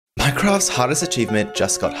Minecraft's hardest achievement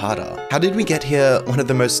just got harder. How did we get here? One of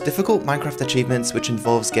the most difficult Minecraft achievements, which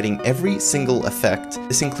involves getting every single effect.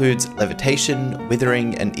 This includes levitation,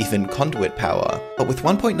 withering, and even conduit power. But with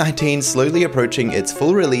 1.19 slowly approaching its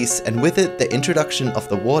full release, and with it the introduction of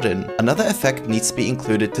the Warden, another effect needs to be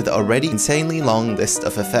included to the already insanely long list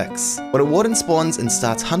of effects. When a Warden spawns and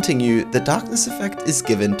starts hunting you, the darkness effect is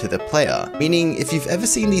given to the player, meaning if you've ever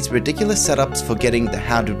seen these ridiculous setups for getting the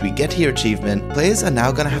How Did We Get Here achievement, players are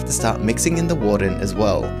now gonna have to start mixing in the Warden as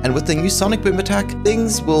well. And with the new Sonic Boom attack,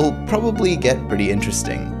 things will probably get pretty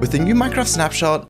interesting. With the new Minecraft snapshot,